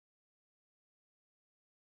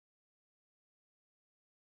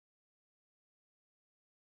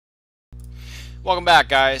Welcome back,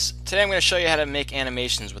 guys. Today I'm going to show you how to make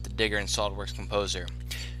animations with the digger in SolidWorks Composer.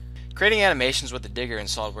 Creating animations with the digger in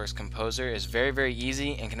SolidWorks Composer is very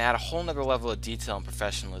easy and can add a whole nother level of detail and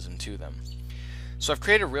professionalism to them. So I've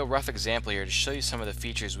created a real rough example here to show you some of the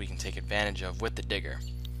features we can take advantage of with the digger.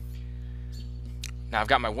 Now I've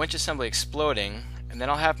got my winch assembly exploding, and then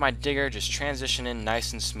I'll have my digger just transition in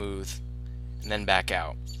nice and smooth and then back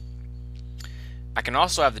out. I can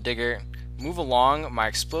also have the digger move along my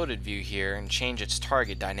exploded view here and change its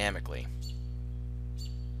target dynamically.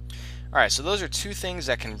 Alright, so those are two things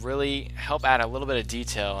that can really help add a little bit of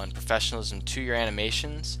detail and professionalism to your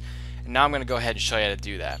animations. And now I'm going to go ahead and show you how to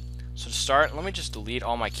do that. So to start, let me just delete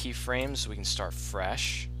all my keyframes so we can start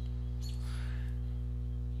fresh.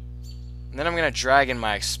 And then I'm going to drag in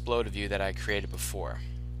my exploded view that I created before.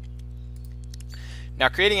 Now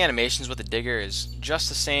creating animations with the digger is just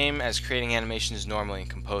the same as creating animations normally in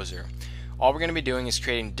Composer. All we're going to be doing is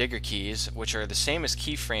creating digger keys, which are the same as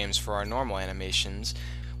keyframes for our normal animations,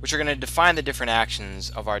 which are going to define the different actions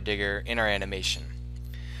of our digger in our animation.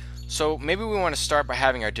 So maybe we want to start by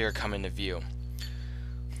having our digger come into view.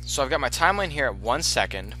 So I've got my timeline here at 1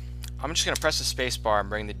 second. I'm just going to press the space bar and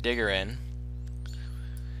bring the digger in.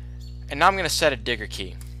 And now I'm going to set a digger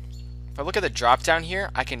key. If I look at the drop down here,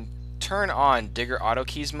 I can turn on digger auto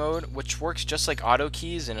keys mode, which works just like auto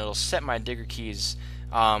keys, and it'll set my digger keys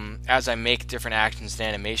as I make different actions and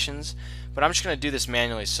animations, but I'm just going to do this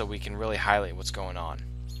manually so we can really highlight what's going on.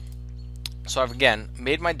 So I've again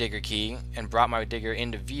made my digger key and brought my digger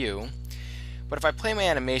into view, but if I play my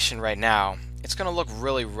animation right now, it's going to look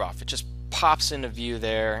really rough. It just pops into view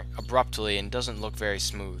there abruptly and doesn't look very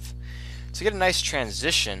smooth. To get a nice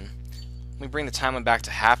transition, let me bring the timeline back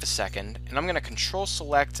to half a second, and I'm going to control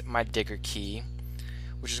select my digger key,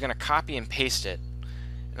 which is going to copy and paste it,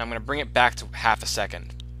 and I'm going to bring it back to half a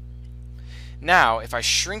second. Now, if I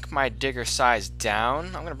shrink my digger size down,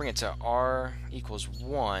 I'm going to bring it to R equals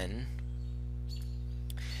 1,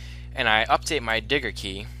 and I update my digger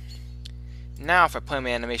key. Now, if I play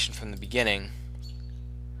my animation from the beginning,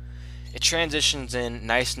 it transitions in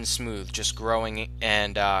nice and smooth, just growing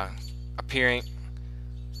and appearing.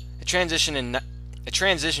 It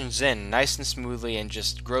transitions in nice and smoothly and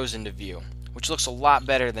just grows into view, which looks a lot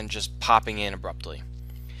better than just popping in abruptly.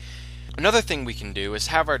 Another thing we can do is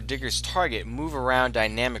have our digger's target move around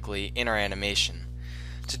dynamically in our animation.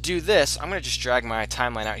 To do this, I'm going to just drag my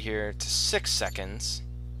timeline out here to 6 seconds.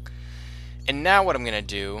 And now what I'm going to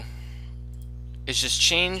do is just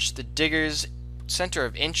change the digger's center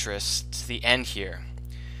of interest to the end here.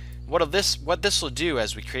 What this will do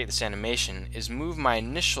as we create this animation is move my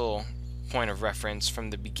initial point of reference from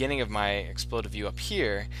the beginning of my exploded view up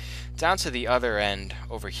here down to the other end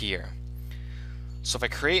over here. So if I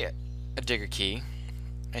create a digger key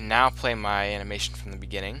and now play my animation from the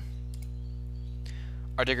beginning,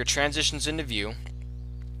 our digger transitions into view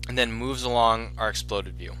and then moves along our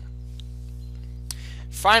exploded view.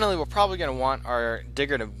 Finally, we're probably going to want our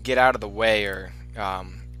digger to get out of the way or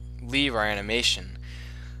leave our animation.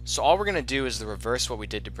 So all we're going to do is the reverse what we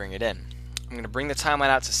did to bring it in. I'm going to bring the timeline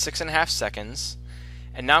out to 6.5 seconds,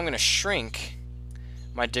 and now I'm going to shrink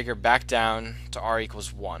my digger back down to R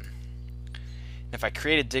equals 1. And if I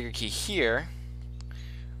create a digger key here,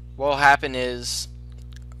 what will happen is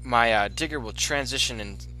my digger will transition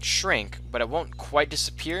and shrink, but it won't quite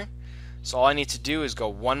disappear. So all I need to do is go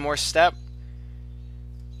one more step,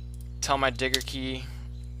 tell my digger key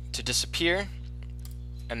to disappear,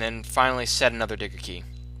 and then finally set another digger key.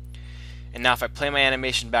 And now if I play my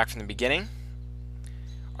animation back from the beginning,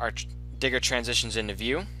 our digger transitions into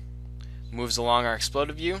view, moves along our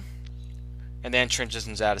exploded view, and then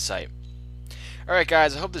transitions out of sight. Alright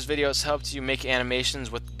guys, I hope this video has helped you make animations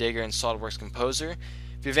with the digger in SolidWorks Composer.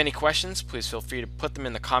 If you have any questions, please feel free to put them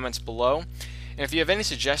in the comments below. And if you have any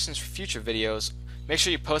suggestions for future videos, make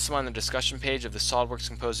sure you post them on the discussion page of the SolidWorks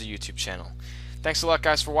Composer YouTube channel. Thanks a lot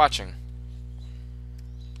guys for watching.